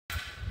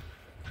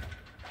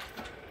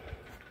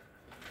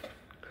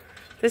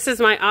This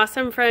is my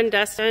awesome friend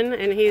Dustin,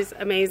 and he's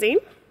amazing.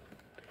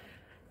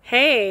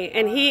 Hey,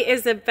 and he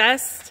is the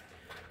best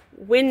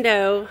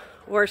window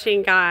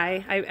washing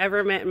guy I've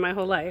ever met in my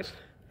whole life.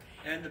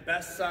 And the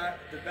best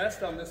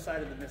on this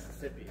side of the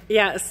Mississippi.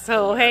 Yes,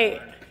 so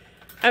hey,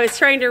 I was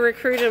trying to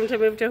recruit him to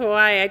move to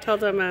Hawaii. I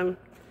told him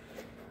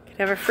could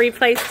have a free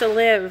place to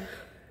live.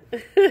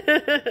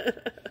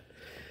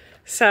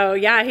 So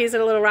yeah, he's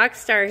a little rock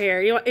star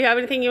here. You have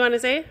anything you want to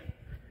say?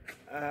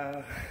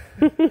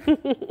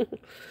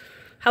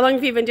 How long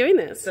have you been doing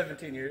this?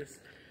 17 years.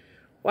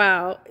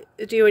 Wow.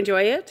 Do you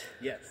enjoy it?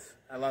 Yes,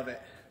 I love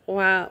it.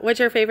 Wow. What's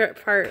your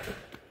favorite part?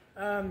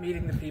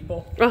 Meeting the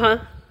people. Uh-huh.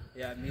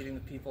 Yeah, meeting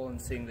the people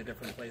and seeing the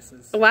different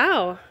places.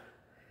 Wow.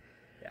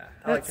 Yeah,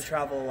 I like to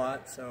travel a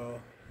lot, so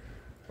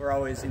we're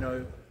always,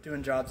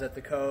 doing jobs at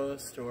the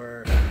coast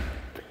or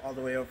all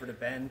the way over to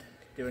Bend,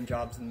 doing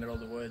jobs in the middle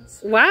of the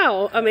woods.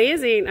 Wow,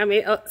 amazing. I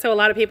mean, so a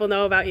lot of people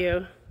know about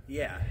you.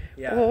 Yeah.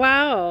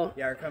 Wow.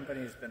 Yeah, our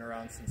company's been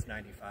around since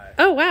 '95.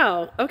 Oh,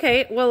 wow.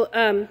 Okay. Well,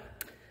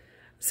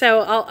 so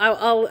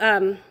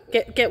I'll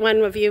get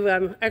one of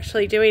you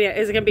actually doing it.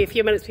 Is it going to be a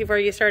few minutes before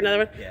you start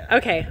another one? Yeah.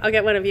 Okay, I'll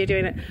get one of you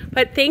doing it.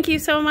 But thank you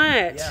so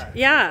much. Yeah.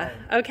 Yeah.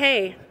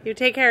 Okay. You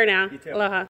take care now. You too. Aloha.